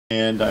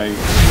And I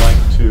would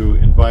like to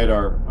invite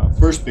our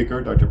first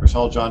speaker, Dr.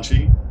 Vishal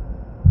Jhanji,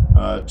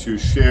 to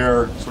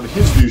share sort of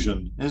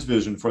his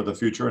vision for the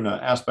future and an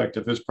aspect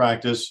of his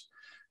practice,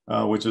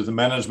 which is the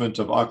management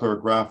of ocular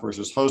graft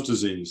versus host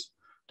disease.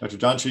 Dr.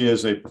 Jhanji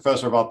is a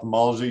professor of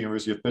ophthalmology,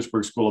 University of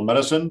Pittsburgh School of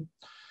Medicine.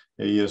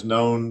 He is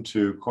known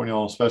to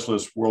corneal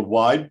specialists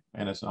worldwide,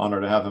 and it's an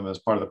honor to have him as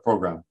part of the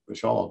program.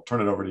 Vishal, I'll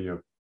turn it over to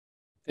you.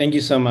 Thank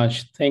you so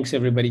much. Thanks,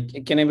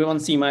 everybody. Can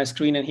everyone see my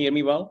screen and hear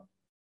me well?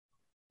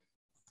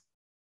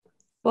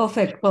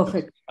 Perfect. All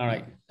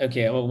right.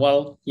 Okay.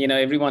 Well,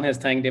 everyone has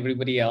thanked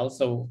everybody else,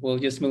 so we'll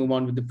just move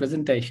on with the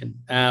presentation.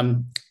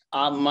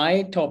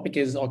 My topic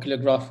is ocular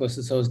graft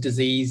versus host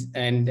disease,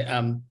 and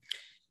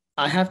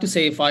I have to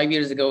say, 5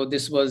 years ago,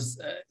 this was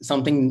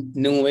something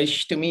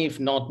newish to me, if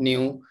not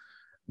new.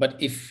 But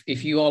if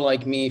you are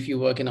like me, if you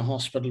work in a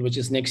hospital which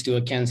is next to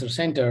a cancer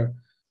center,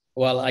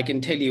 well, I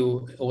can tell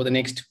you over the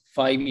next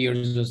 5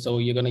 years or so,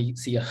 you're going to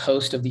see a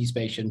host of these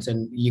patients,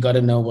 and you got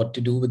to know what to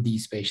do with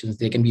these patients.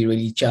 They can be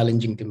really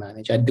challenging to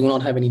manage. I do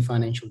not have any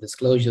financial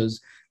disclosures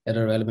that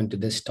are relevant to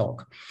this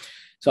talk.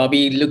 So I'll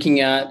be looking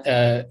at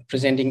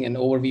presenting an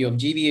overview of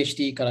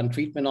GVHD, current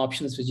treatment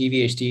options for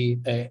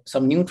GVHD,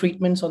 some new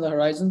treatments on the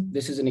horizon.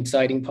 This is an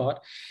exciting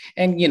part.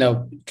 And,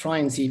 try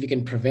and see if we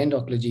can prevent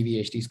ocular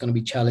GVHD. It's going to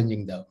be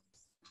challenging, though.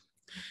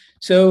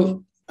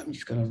 So I'm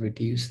just going to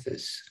reduce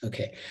this.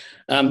 Okay.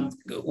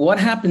 What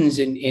happens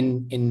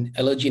in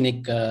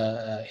allogeneic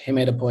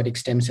hematopoietic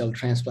stem cell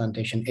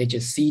transplantation,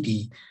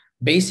 HSCT,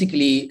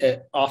 basically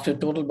after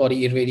total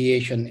body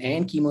irradiation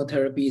and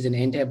chemotherapies and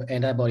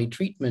antibody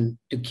treatment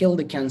to kill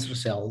the cancer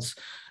cells,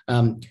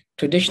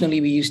 traditionally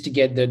we used to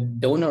get the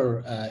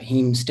donor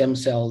heme stem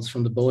cells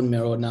from the bone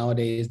marrow.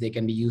 Nowadays, they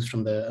can be used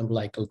from the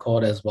umbilical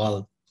cord as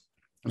well.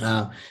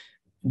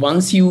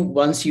 Once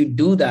you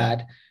do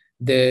that,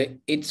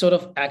 it sort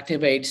of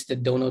activates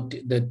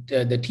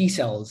the T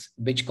cells,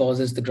 which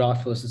causes the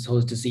graft versus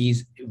host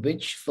disease,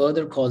 which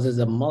further causes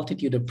a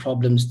multitude of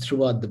problems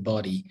throughout the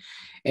body.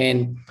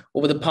 And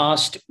over the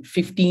past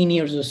 15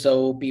 years or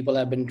so, people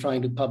have been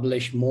trying to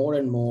publish more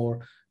and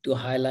more to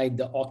highlight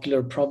the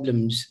ocular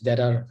problems that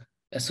are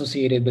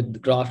associated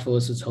with graft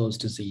versus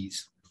host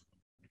disease.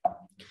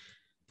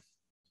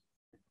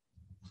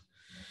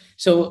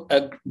 So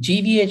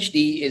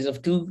GVHD is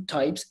of two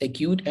types,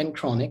 acute and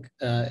chronic.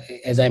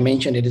 As I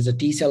mentioned, it is a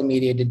T-cell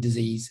mediated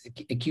disease.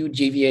 Acute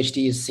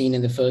GVHD is seen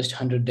in the first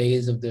 100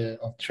 days of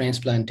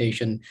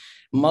transplantation.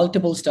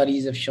 Multiple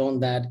studies have shown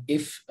that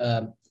if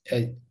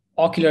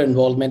ocular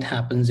involvement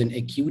happens in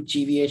acute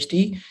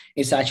GVHD,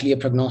 it's actually a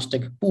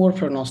poor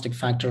prognostic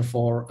factor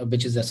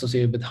which is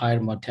associated with higher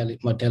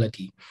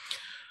mortality.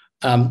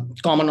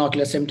 Common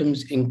ocular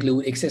symptoms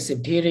include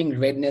excessive tearing,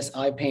 redness,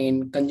 eye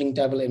pain.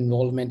 Conjunctival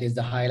involvement is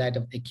the highlight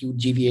of acute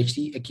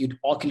GVHD, acute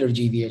ocular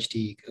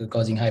GVHD,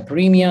 causing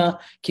hyperemia.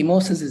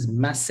 Chemosis is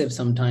massive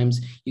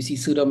sometimes. You see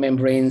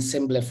pseudomembrane,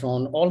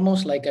 symblephron,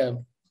 almost like a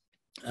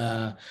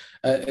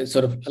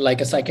sort of like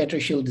a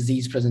cicatricial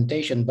disease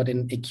presentation, but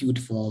in acute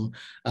form.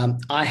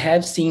 I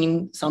have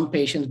seen some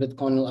patients with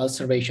corneal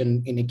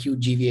ulceration in acute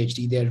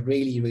GVHD. They're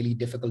really, really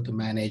difficult to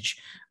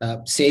manage.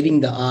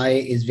 Saving the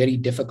eye is very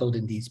difficult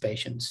in these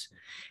patients.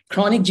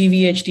 Chronic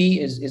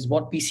GVHD is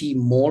what we see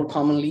more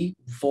commonly,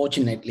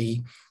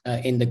 fortunately,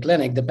 in the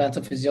clinic. The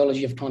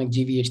pathophysiology of chronic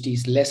GVHD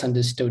is less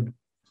understood.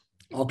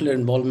 Ocular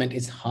involvement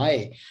is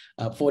high.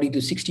 40 to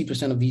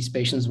 60% of these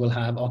patients will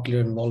have ocular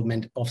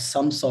involvement of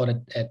some sort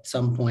at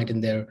some point in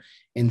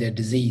their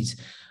disease.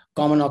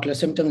 Common ocular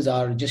symptoms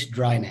are just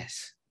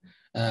dryness,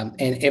 and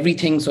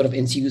everything sort of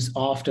ensues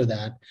after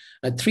that.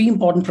 Three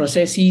important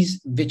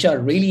processes which are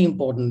really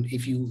important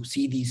if you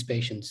see these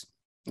patients.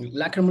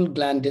 Lacrimal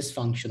gland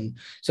dysfunction.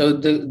 So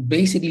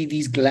basically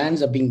these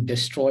glands are being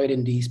destroyed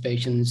in these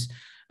patients.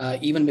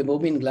 Even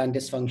meibomian gland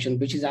dysfunction,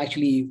 which is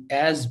actually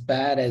as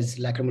bad as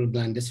lacrimal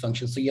gland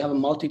dysfunction. So you have a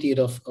multitude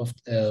of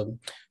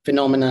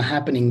phenomena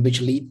happening which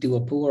lead to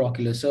a poor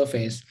ocular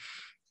surface.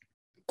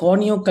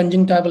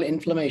 Corneoconjunctival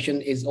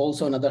inflammation is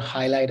also another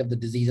highlight of the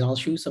disease. And I'll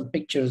show you some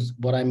pictures,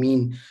 what I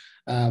mean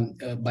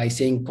by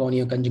saying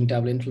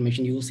corneoconjunctival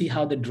inflammation. You will see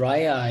how the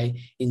dry eye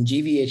in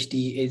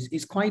GVHD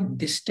is quite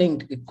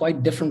distinct,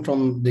 quite different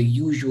from the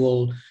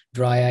usual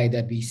dry eye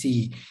that we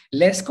see.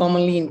 Less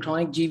commonly in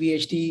chronic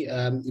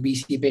GVHD, we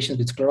see patients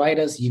with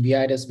scleritis,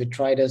 uveitis,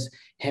 vitritis,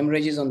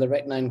 hemorrhages on the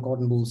retina and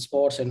cotton wool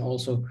spots, and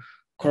also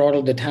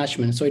choroidal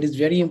detachment. So it is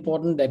very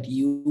important that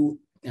you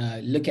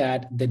look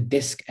at the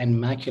disc and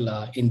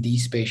macula in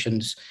these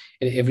patients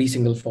in every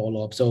single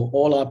follow-up. So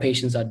all our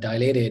patients are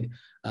dilated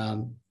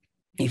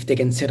if they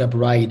can sit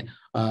upright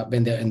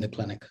when they're in the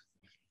clinic.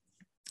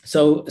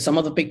 So some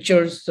of the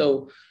pictures,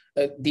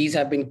 these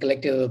have been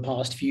collected over the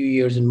past few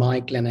years in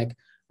my clinic.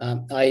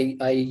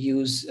 I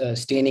use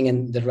staining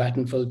in the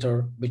Ratten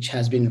filter, which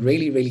has been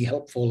really, really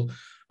helpful.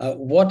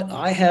 What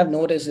I have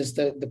noticed is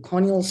that the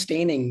corneal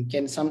staining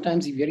can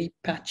sometimes be very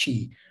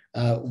patchy.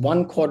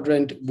 One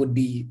quadrant would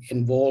be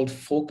involved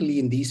focally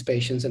in these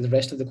patients, and the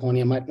rest of the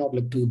cornea might not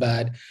look too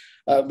bad.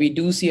 We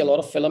do see a lot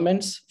of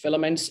filaments.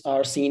 Filaments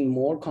are seen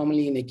more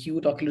commonly in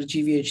acute ocular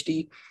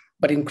GVHD.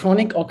 But in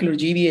chronic ocular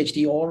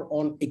GVHD or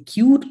on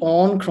acute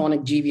on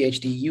chronic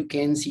GVHD, you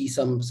can see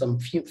some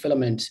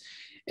filaments.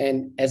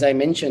 And as I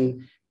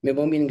mentioned,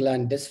 meibomian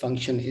gland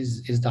dysfunction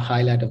is the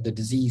highlight of the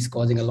disease,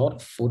 causing a lot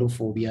of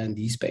photophobia in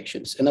these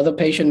patients. Another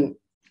patient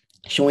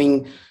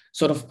showing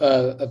sort of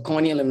a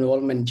corneal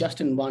involvement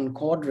just in one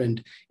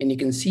quadrant, and you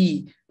can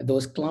see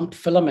those clumped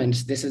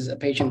filaments. This is a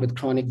patient with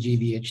chronic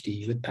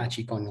GVHD with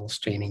patchy corneal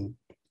staining.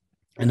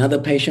 Another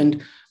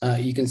patient,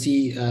 you can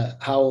see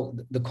how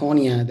the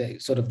cornea,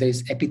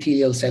 there's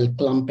epithelial cell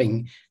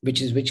clumping,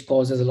 which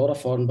causes a lot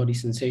of foreign body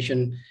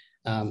sensation,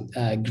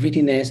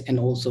 grittiness, and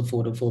also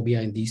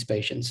photophobia in these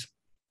patients.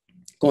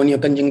 Corneal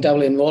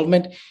conjunctival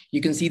involvement, you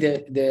can see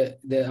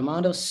the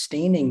amount of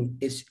staining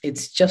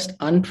it's just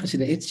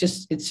unprecedented.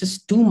 It's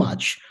just too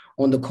much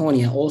on the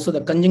cornea. Also,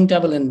 the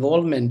conjunctival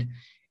involvement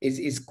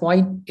is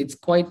quite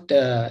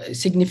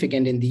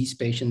significant in these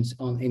patients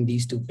in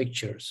these two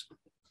pictures.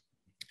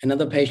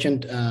 Another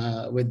patient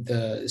with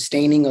the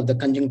staining of the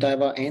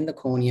conjunctiva and the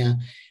cornea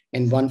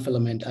and one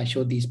filament. I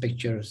showed these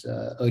pictures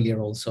earlier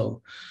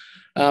also.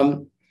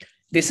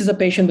 This is a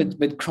patient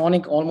with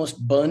chronic,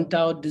 almost burnt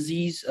out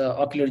disease,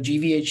 ocular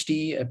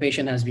GVHD. A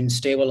patient has been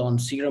stable on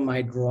serum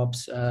eye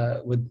drops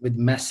with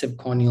massive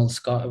corneal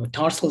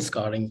tarsal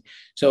scarring.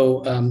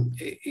 So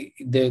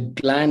the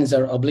glands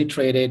are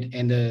obliterated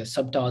and the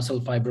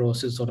subtarsal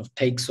fibrosis sort of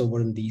takes over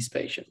in these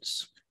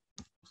patients.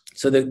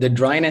 So the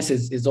dryness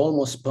is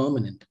almost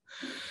permanent.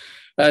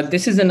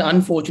 This is an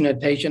unfortunate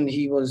patient.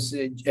 He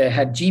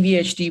had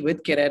GVHD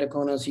with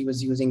keratoconus. He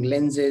was using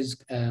lenses,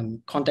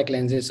 contact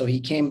lenses. So he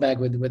came back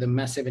with a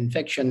massive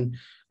infection.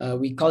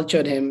 We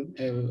cultured him.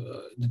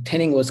 The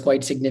thinning was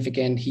quite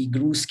significant. He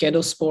grew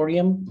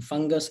scedosporium,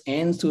 fungus,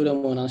 and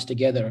pseudomonas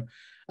together.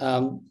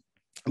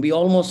 We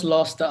almost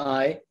lost the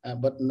eye,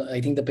 but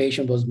I think the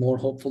patient was more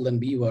hopeful than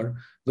we were,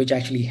 which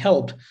actually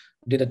helped.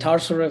 Did a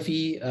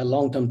tarsorrhaphy, a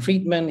long-term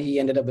treatment. He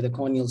ended up with a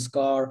corneal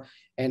scar,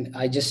 and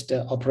I just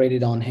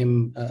operated on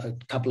him a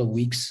couple of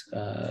weeks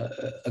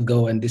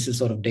ago, and this is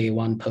sort of day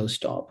one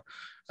post-op.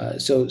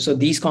 So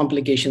these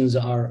complications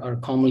are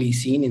commonly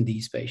seen in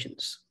these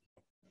patients.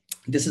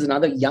 This is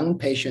another young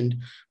patient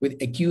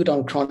with acute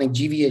on chronic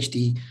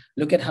GVHD.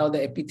 Look at how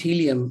the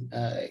epithelium,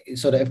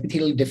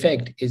 epithelial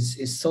defect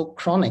is so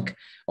chronic,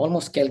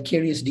 almost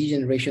calcareous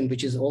degeneration,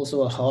 which is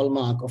also a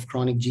hallmark of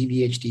chronic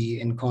GVHD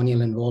and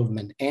corneal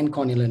involvement.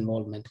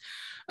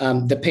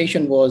 The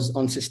patient was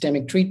on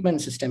systemic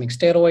treatment, systemic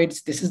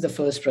steroids. This is the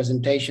first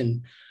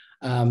presentation.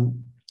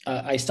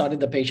 I started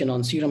the patient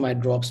on serum eye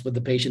drops, but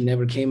the patient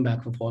never came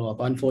back for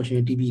follow-up.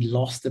 Unfortunately, we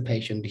lost the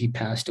patient. He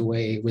passed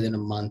away within a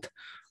month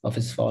of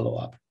his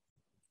follow-up.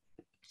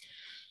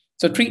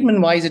 So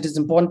treatment-wise, it is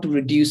important to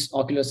reduce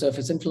ocular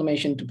surface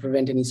inflammation to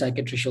prevent any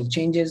cicatricial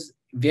changes.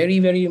 Very,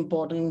 very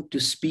important to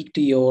speak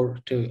to your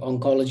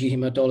oncology,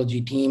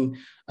 hematology team.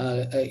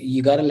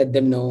 You got to let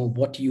them know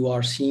what you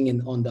are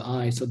seeing on the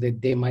eye so that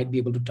they might be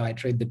able to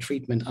titrate the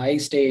treatment. I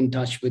stay in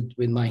touch with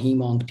my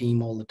hem-onc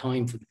team all the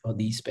time for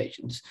these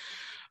patients.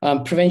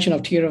 Prevention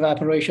of tear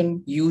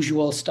evaporation,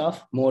 usual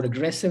stuff, more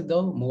aggressive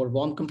though, more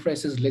warm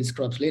compresses, lid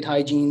scrubs, lid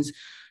hygienes.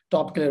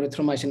 Topical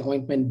erythromycin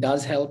ointment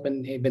does help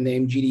when the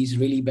MGD is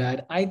really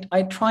bad.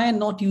 I try and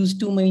not use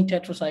too many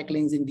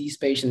tetracyclines in these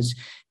patients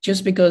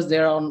just because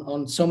they're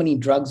on so many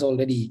drugs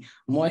already.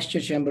 Moisture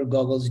chamber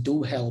goggles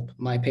do help.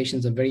 My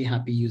patients are very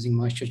happy using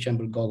moisture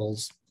chamber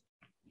goggles.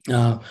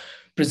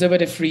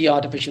 Preservative-free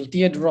artificial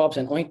tear drops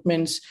and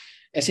ointments.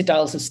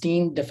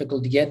 Acetylcysteine,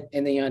 difficult to get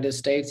in the United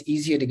States,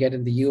 easier to get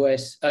in the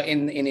US,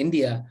 in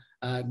India.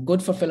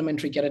 Good for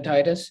filamentary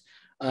keratitis.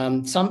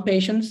 Some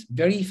patients,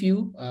 very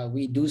few,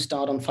 we do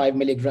start on 5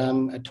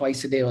 milligram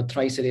twice a day or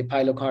thrice a day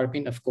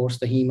pilocarpine. Of course,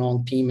 the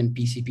hem-onc team and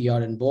PCP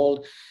are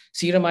involved.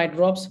 Serum eye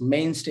drops,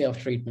 mainstay of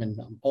treatment.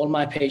 All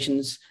my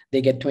patients,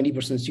 they get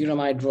 20% serum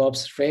eye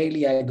drops.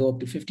 Rarely I go up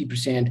to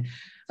 50%.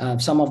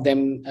 Some of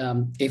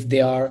them, if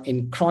they are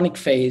in chronic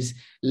phase,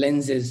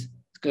 scleral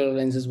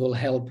lenses will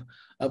help.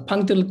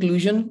 Punctal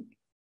occlusion,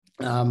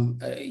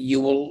 you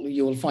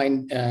will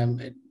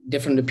find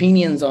different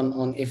opinions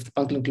on if the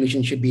punctal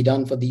occlusion should be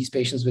done for these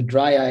patients with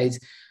dry eyes.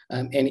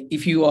 And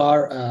if you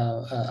are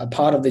a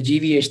part of the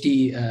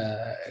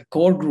GVHD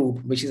core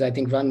group, which is I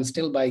think run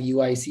still by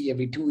UIC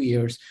every 2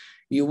 years,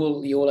 you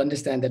will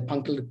understand that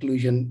punctal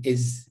occlusion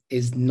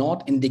is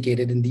not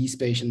indicated in these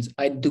patients.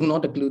 I do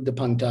not occlude the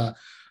puncta.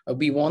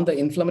 We want the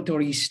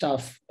inflammatory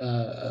stuff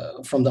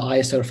from the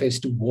eye surface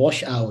to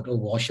wash out or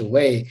wash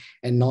away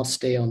and not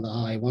stay on the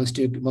eye. Once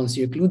you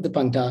occlude the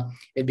puncta,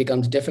 it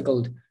becomes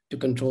difficult to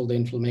control the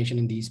inflammation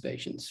in these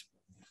patients.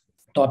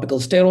 Topical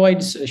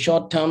steroids,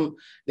 short-term,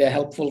 they're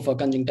helpful for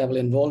conjunctival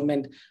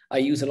involvement. I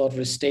use a lot of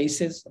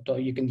Restasis, or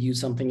you can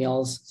use something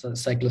else, so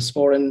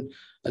cyclosporin,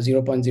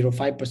 0.05%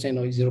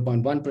 or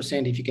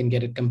 0.1% if you can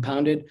get it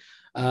compounded.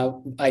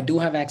 I do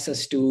have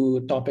access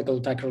to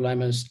topical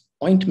tacrolimus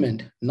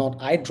ointment,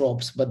 not eye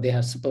drops, but they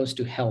are supposed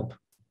to help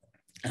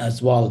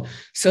as well.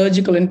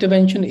 Surgical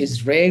intervention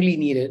is rarely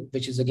needed,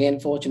 which is again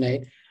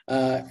fortunate.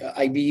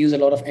 We use a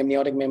lot of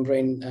amniotic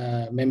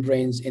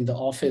membranes in the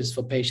office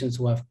for patients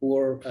who have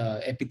poor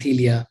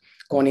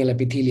corneal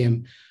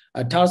epithelium.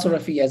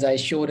 Tarsorrhaphy, as I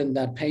showed in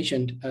that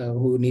patient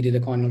who needed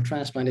a corneal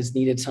transplant, is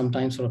needed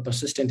sometimes for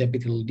persistent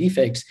epithelial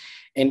defects.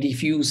 And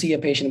if you see a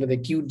patient with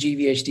acute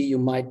GVHD, you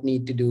might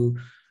need to do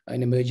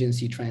an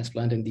emergency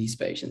transplant in these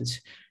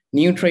patients.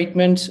 New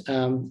treatments,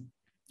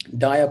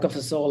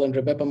 diocofazole and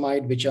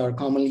rebepamide, which are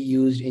commonly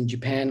used in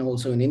Japan,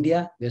 also in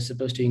India. They're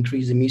supposed to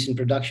increase the mucin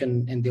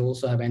production, and they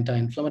also have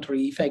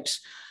anti-inflammatory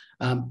effects.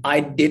 I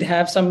did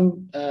have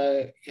some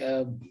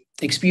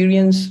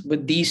experience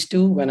with these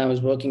two when I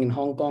was working in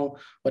Hong Kong,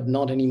 but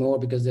not anymore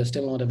because they're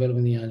still not available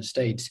in the United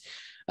States.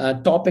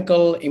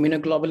 Topical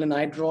immunoglobulin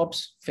eye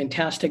drops,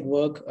 fantastic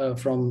work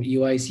from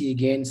UIC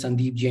again,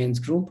 Sandeep Jain's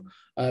group.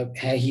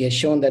 He has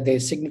shown that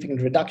there's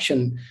significant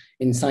reduction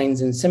in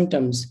signs and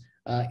symptoms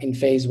in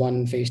phase 1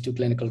 and phase 2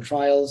 clinical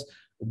trials.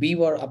 We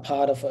were a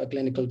part of a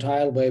clinical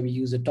trial where we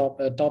use a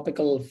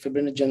topical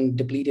fibrinogen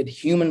depleted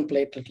human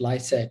platelet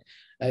lysate.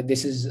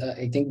 This is,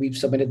 I think we've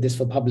submitted this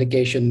for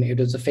publication. It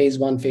was a phase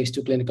 1, phase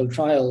 2 clinical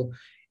trial,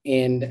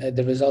 and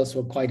the results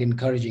were quite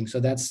encouraging. So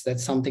that's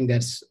something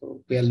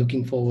we are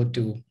looking forward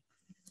to.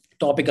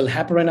 Topical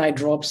heparin eye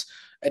drops,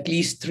 at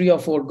least 3 or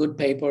 4 good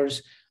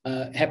papers.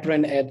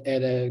 Heparin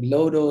at a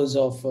low dose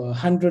of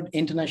 100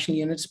 international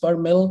units per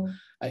mil.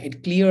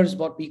 It clears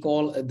what we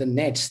call the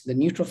nets, the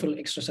neutrophil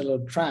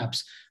extracellular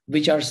traps,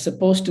 which are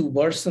supposed to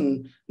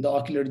worsen the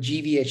ocular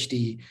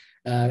GVHD.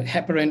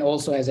 Heparin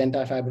also has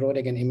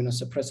antifibrotic and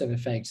immunosuppressive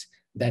effects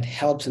that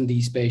helps in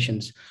these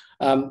patients.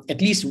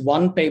 At least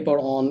one paper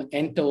on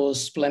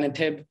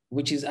entosplenitib,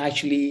 which is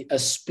actually a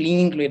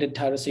spleen-related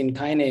tyrosine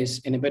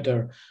kinase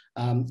inhibitor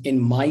in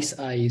mice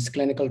eyes.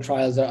 Clinical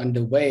trials are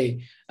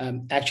underway.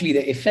 Actually,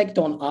 the effect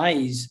on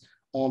eyes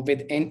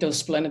with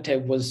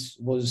entosplenitib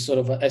was sort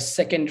of a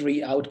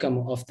secondary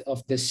outcome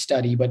of this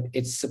study, but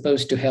it's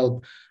supposed to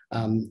help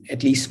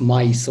at least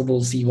mice. So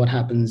we'll see what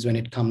happens when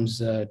it comes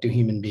to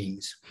human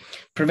beings.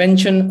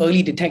 Prevention,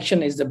 early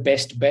detection is the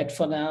best bet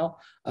for now.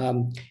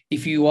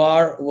 If you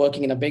are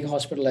working in a big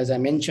hospital, as I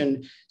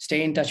mentioned,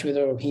 stay in touch with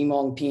our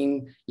hem-onc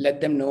team,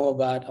 let them know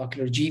about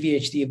ocular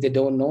GVHD if they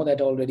don't know that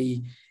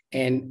already.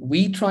 And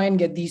we try and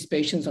get these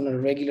patients on a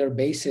regular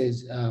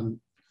basis.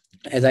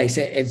 As I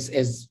said,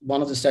 as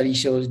one of the studies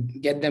shows,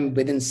 get them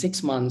within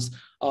 6 months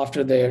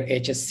after their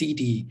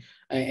HSCT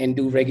and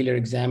do regular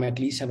exam, at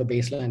least have a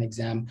baseline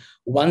exam.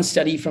 One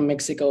study from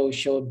Mexico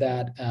showed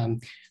that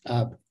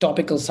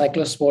topical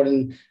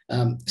cyclosporin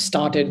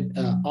started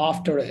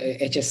after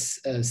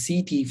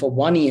HSCT for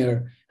 1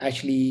 year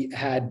actually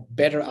had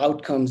better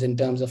outcomes in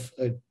terms of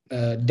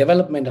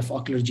development of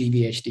ocular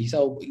GVHD.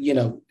 So,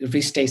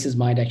 Restasis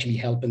might actually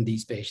help in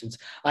these patients.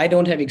 I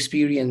don't have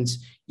experience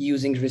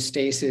using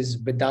Restasis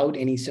without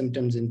any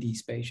symptoms in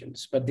these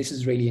patients, but this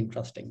is really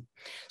interesting.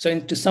 So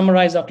to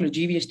summarize, ocular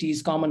GVHD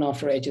is common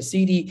after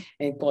HSCT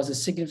and it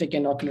causes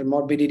significant ocular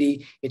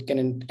morbidity. It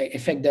can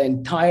affect the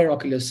entire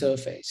ocular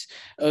surface.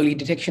 Early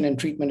detection and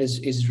treatment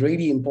is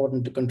really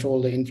important to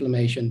control the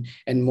inflammation,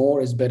 and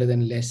more is better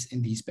than less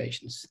in these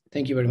patients.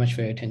 Thank you very much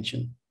for your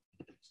attention.